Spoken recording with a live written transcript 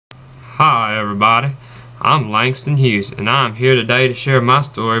Hi everybody, I'm Langston Hughes and I'm here today to share my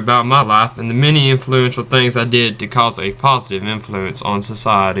story about my life and the many influential things I did to cause a positive influence on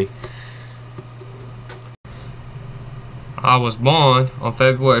society. I was born on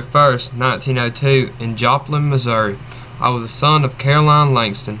February 1st, 1902 in Joplin, Missouri. I was the son of Caroline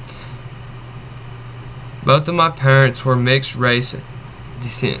Langston. Both of my parents were mixed race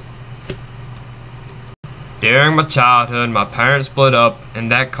descent. During my childhood, my parents split up, and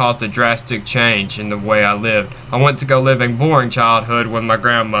that caused a drastic change in the way I lived. I went to go live a boring childhood with my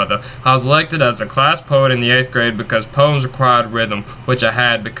grandmother. I was elected as a class poet in the 8th grade because poems required rhythm, which I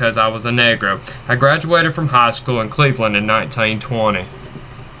had because I was a Negro. I graduated from high school in Cleveland in 1920.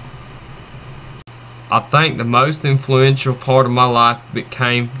 I think the most influential part of my life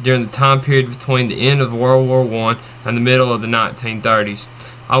came during the time period between the end of World War I and the middle of the 1930s.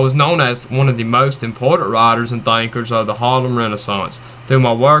 I was known as one of the most important writers and thinkers of the Harlem Renaissance. Through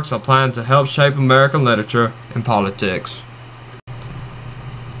my works, I plan to help shape American literature and politics.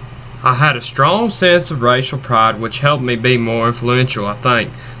 I had a strong sense of racial pride which helped me be more influential, I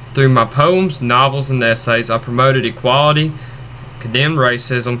think. Through my poems, novels, and essays, I promoted equality, condemned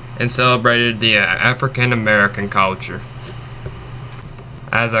racism, and celebrated the African American culture.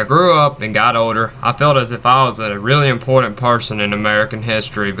 As I grew up and got older, I felt as if I was a really important person in American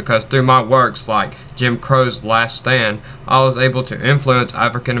history because through my works like Jim Crow's Last Stand, I was able to influence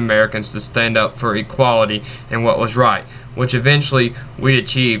African Americans to stand up for equality and what was right, which eventually we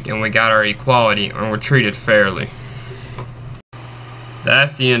achieved and we got our equality and were treated fairly.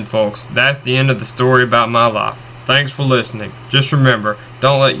 That's the end, folks. That's the end of the story about my life. Thanks for listening. Just remember,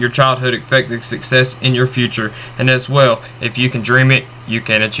 don't let your childhood affect the success in your future, and as well, if you can dream it, you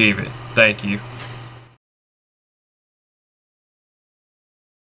can achieve it. Thank you.